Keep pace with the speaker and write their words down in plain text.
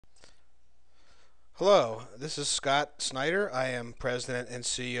Hello, this is Scott Snyder. I am President and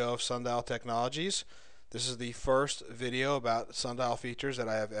CEO of SunDial Technologies. This is the first video about SunDial features that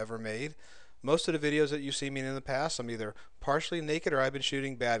I have ever made. Most of the videos that you've seen me in the past, I'm either partially naked or I've been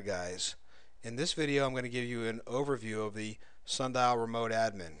shooting bad guys. In this video, I'm going to give you an overview of the SunDial Remote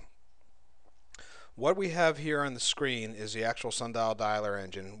Admin. What we have here on the screen is the actual SunDial dialer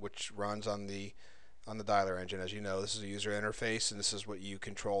engine, which runs on the dialer engine. As you know, this is a user interface, and this is what you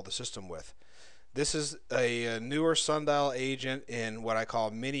control the system with. This is a newer SunDial agent in what I call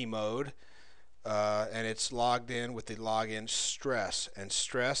mini mode, and it's logged in with the login stress. And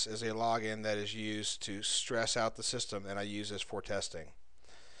stress is a login that is used to stress out the system, and I use this for testing.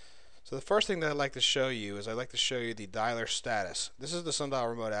 So the first thing that I'd like to show you is I'd like to show you the dialer status. This is the SunDial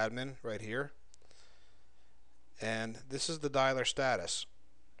Remote Admin right here, and this is the dialer status.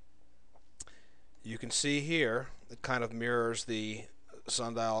 You can see here it kind of mirrors the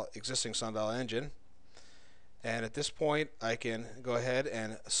existing SunDial engine, and at this point I can go ahead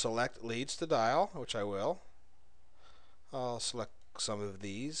and select leads to dial, which I will. I'll select some of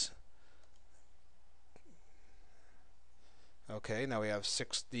these. Okay, now we have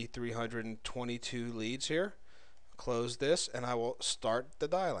 6,322 leads here. Close this and I will start the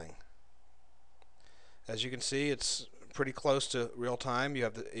dialing. As you can see, it's pretty close to real time. You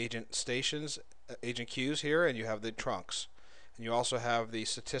have the agent stations, agent queues here, and you have the trunks. And you also have the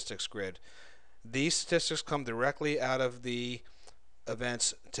statistics grid. These statistics come directly out of the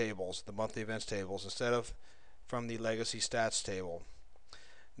events tables, the monthly events tables, instead of from the legacy stats table.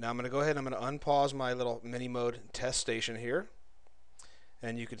 Now I'm going to go ahead and I'm going to unpause my little mini mode test station here,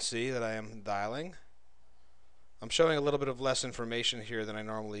 and you can see that I am dialing. I'm showing a little bit of less information here than I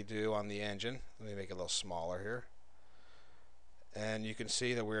normally do on the engine. Let me make it a little smaller here. And you can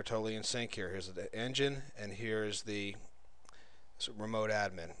see that we're totally in sync here. Here's the engine, and here's the remote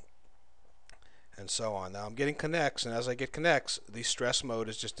admin, and so on. Now I'm getting connects, and as I get connects, the stress mode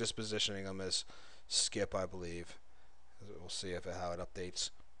is just dispositioning them as skip, I believe. We'll see how it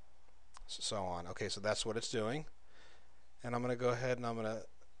updates, so on. Okay, so that's what it's doing, and I'm going to go ahead and I'm going to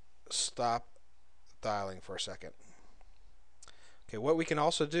stop dialing for a second. Okay, what we can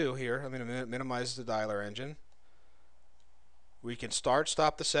also do here, I'm going to minimize the dialer engine. We can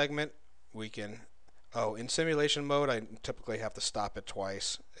stop the segment. We can in simulation mode, I typically have to stop it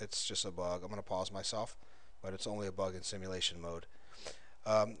twice. It's just a bug. I'm going to pause myself, but it's only a bug in simulation mode.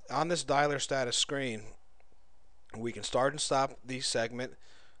 On this dialer status screen, we can start and stop the segment.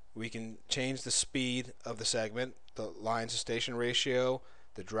 We can change the speed of the segment, the lines to station ratio,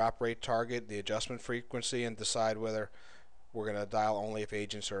 the drop rate target, the adjustment frequency, and decide whether we're going to dial only if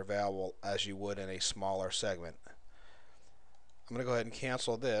agents are available, as you would in a smaller segment. I'm going to go ahead and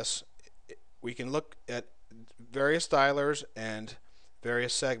cancel this. We can look at various dialers and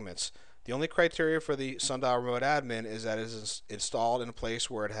various segments. The only criteria for the SunDial Remote Admin is that it is installed in a place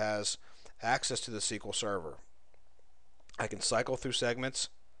where it has access to the SQL Server. I can cycle through segments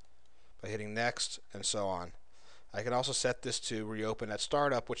by hitting next and so on. I can also set this to reopen at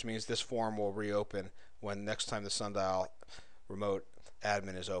startup, which means this form will reopen when next time the SunDial Remote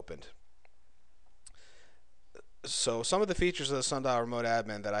Admin is opened. So some of the features of the SunDial Remote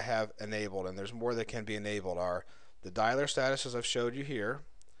Admin that I have enabled, and there's more that can be enabled, are the dialer status as I've showed you here,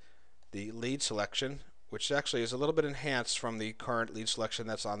 the lead selection, which actually is a little bit enhanced from the current lead selection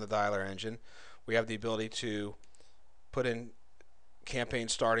that's on the dialer engine. We have the ability to put in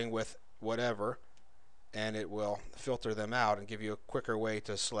campaigns starting with whatever, and it will filter them out and give you a quicker way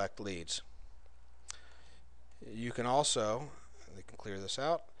to select leads. You can also, we can clear this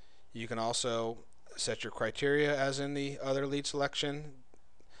out, you can also set your criteria as in the other lead selection.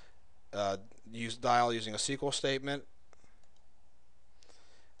 Use dial using a SQL statement,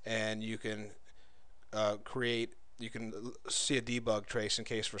 and you can you can see a debug trace in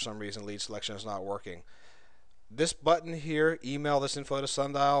case for some reason lead selection is not working. This button here, email this info to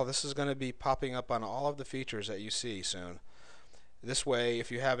SunDial, this is going to be popping up on all of the features that you see soon. This way,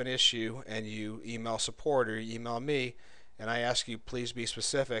 if you have an issue and you email support or you email me and I ask you please be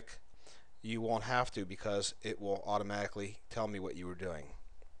specific, you won't have to, because it will automatically tell me what you were doing.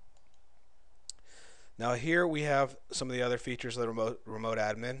 Now here we have some of the other features of the remote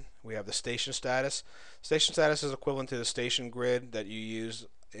admin. We have the station status. Station status is equivalent to the station grid that you use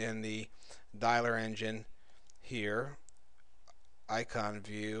in the dialer engine here. Icon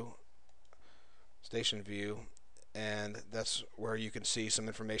view, station view, and that's where you can see some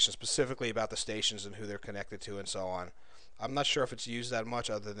information specifically about the stations and who they're connected to and so on. I'm not sure if it's used that much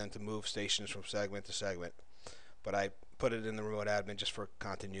other than to move stations from segment to segment, but I put it in the remote admin just for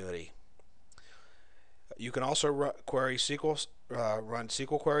continuity. You can also run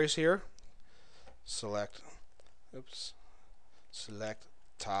SQL queries here. select, oops, select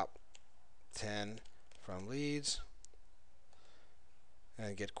top 10 from leads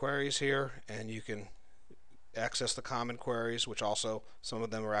and get queries here, and you can access the common queries, which also some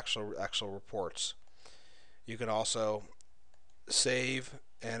of them are actual reports. You can also save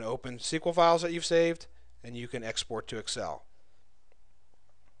and open SQL files that you've saved, and you can export to Excel.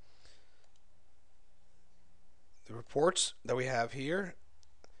 The reports that we have here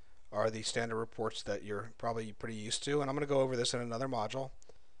are the standard reports that you're probably pretty used to, and I'm going to go over this in another module.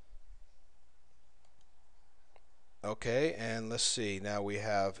 Okay, and let's see, now we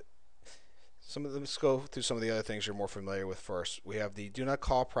have let's go through some of the other things you're more familiar with first. We have the do not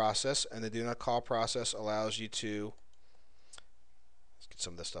call process, and the do not call process allows you to, let's get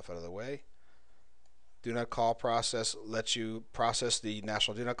some of this stuff out of the way. Do not call process lets you process the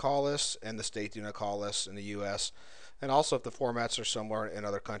national do not call lists and the state do not call lists in the US. And also, if the formats are somewhere in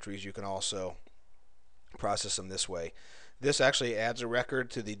other countries, you can also process them this way. This actually adds a record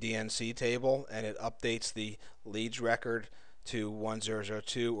to the DNC table, and it updates the leads record to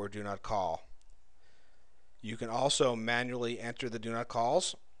 1002 or do not call. You can also manually enter the do not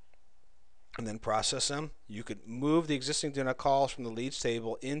calls and then process them. You could move the existing do not calls from the leads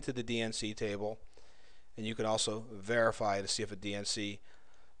table into the DNC table, and you can also verify to see if a DNC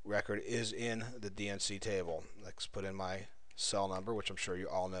record is in the DNC table. Let's put in my cell number, which I'm sure you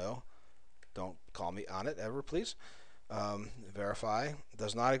all know. Don't call me on it ever, please. Verify.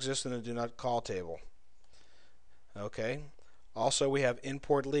 Does not exist in the do not call table. Okay. Also, we have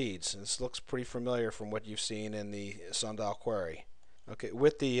import leads. This looks pretty familiar from what you've seen in the SunDial query. Okay,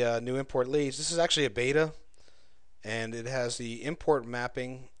 with the new import leads, this is actually a beta, and it has the import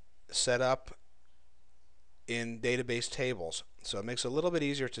mapping set up in database tables. So it makes it a little bit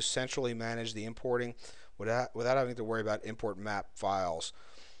easier to centrally manage the importing without having to worry about import map files.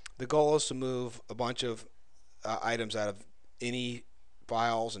 The goal is to move a bunch of items out of any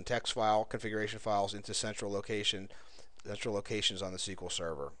files and text file configuration files into central locations on the SQL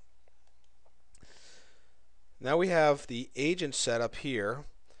Server. Now we have the agent setup here,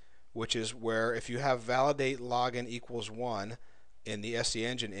 which is where if you have validate login equals 1 in the SC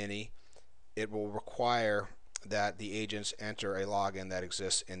Engine ini, it will require that the agents enter a login that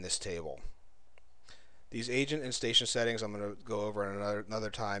exists in this table. These agent and station settings I'm going to go over another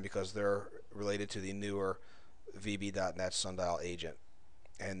time because they're related to the newer VB.NET SunDial agent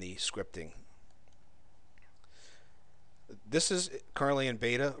and the scripting. This is currently in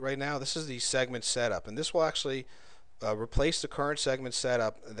beta right now. This is the segment setup, and this will actually replace the current segment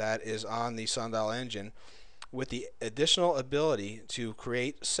setup that is on the SunDial engine with the additional ability to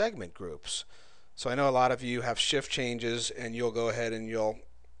create segment groups. So I know a lot of you have shift changes, and you'll go ahead and you'll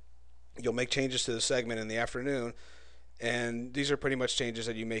make changes to the segment in the afternoon, and these are pretty much changes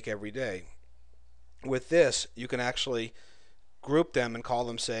that you make every day. With this, you can actually group them and call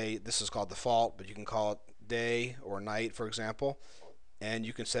them, say, this is called default, but you can call it day or night, for example, and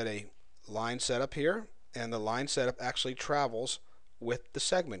you can set a line setup here, and the line setup actually travels with the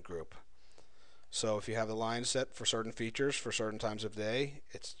segment group. So if you have the line set for certain features for certain times of day,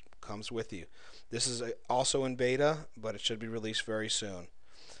 it comes with you. This is also in beta, but it should be released very soon.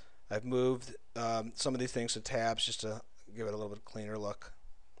 I've moved some of these things to tabs just to give it a little bit cleaner look.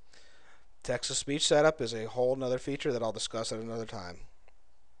 Text-to-speech setup is a whole nother feature that I'll discuss at another time.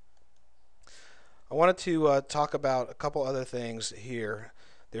 I wanted to talk about a couple other things here.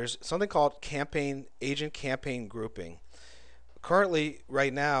 There's something called agent campaign grouping. Currently,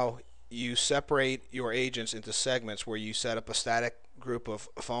 right now, you separate your agents into segments where you set up a static group of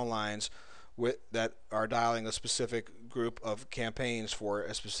phone lines that are dialing a specific group of campaigns for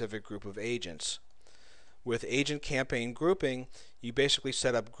a specific group of agents. With agent campaign grouping, you basically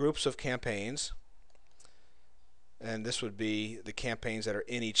set up groups of campaigns, and this would be the campaigns that are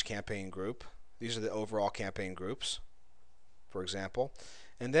in each campaign group. These are the overall campaign groups, for example.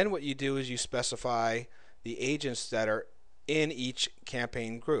 And then what you do is you specify the agents that are in each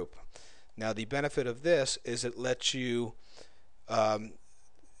campaign group. Now the benefit of this is it lets you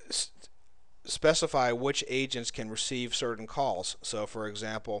specify which agents can receive certain calls. So for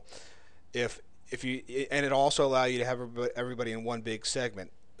example, and it also allows you to have everybody in one big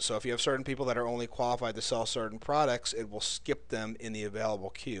segment. So if you have certain people that are only qualified to sell certain products, it will skip them in the available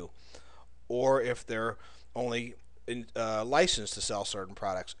queue. Or if they're only licensed to sell certain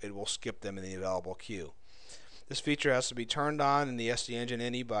products, it will skip them in the available queue. This feature has to be turned on in the SC Engine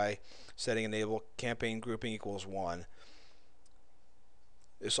ini by setting enable campaign grouping equals 1.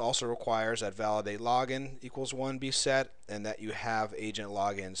 This also requires that validate login equals 1 be set and that you have agent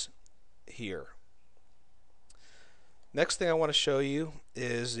logins here. Next thing I want to show you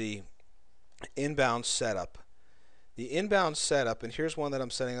is the Inbound setup. The inbound setup, and here's one that I'm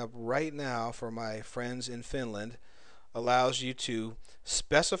setting up right now for my friends in Finland, allows you to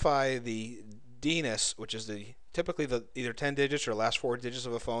specify the DNIS, which is the typically the either 10 digits or last 4 digits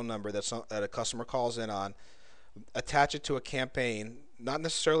of a phone number that a customer calls in on, attach it to a campaign, not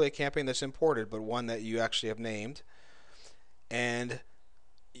necessarily a campaign that's imported, but one that you actually have named, and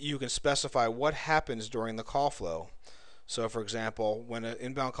you can specify what happens during the call flow. So for example, when an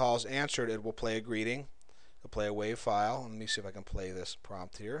inbound call is answered, it will play a greeting, it'll play a WAV file. Let me see if I can play this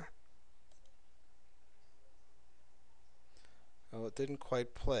prompt here. Well, it didn't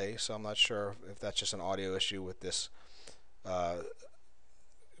quite play, so I'm not sure if that's just an audio issue with this uh,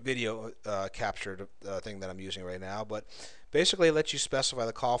 video captured thing that I'm using right now. But basically it lets you specify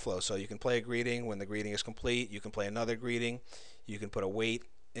the call flow. So you can play a greeting. When the greeting is complete, you can play another greeting. You can put a wait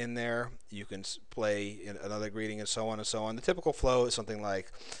in there. You can play another greeting, and so on and so on. The typical flow is something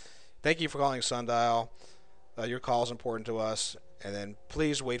like, thank you for calling SunDial. Your call is important to us. And then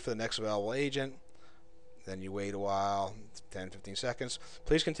please wait for the next available agent. Then you wait a while, 10-15 seconds.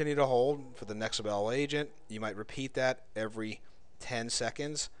 Please continue to hold for the next available agent. You might repeat that every 10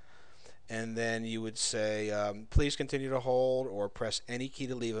 seconds. And then you would say, please continue to hold, or press any key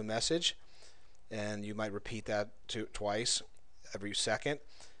to leave a message. And you might repeat that twice every second.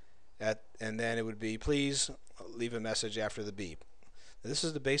 And then it would be, please leave a message after the beep. This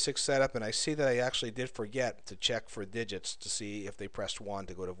is the basic setup, and I see that I actually did forget to check for digits to see if they pressed 1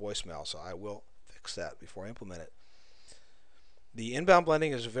 to go to voicemail, so I will fix that before I implement it. The inbound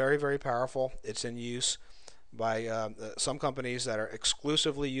blending is very, very powerful. It's in use by some companies that are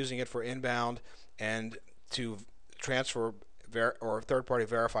exclusively using it for inbound and to transfer or third-party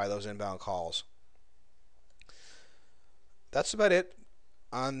verify those inbound calls. That's about it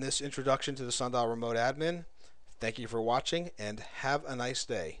on this introduction to the SunDial Remote Admin. Thank you for watching, and have a nice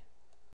day.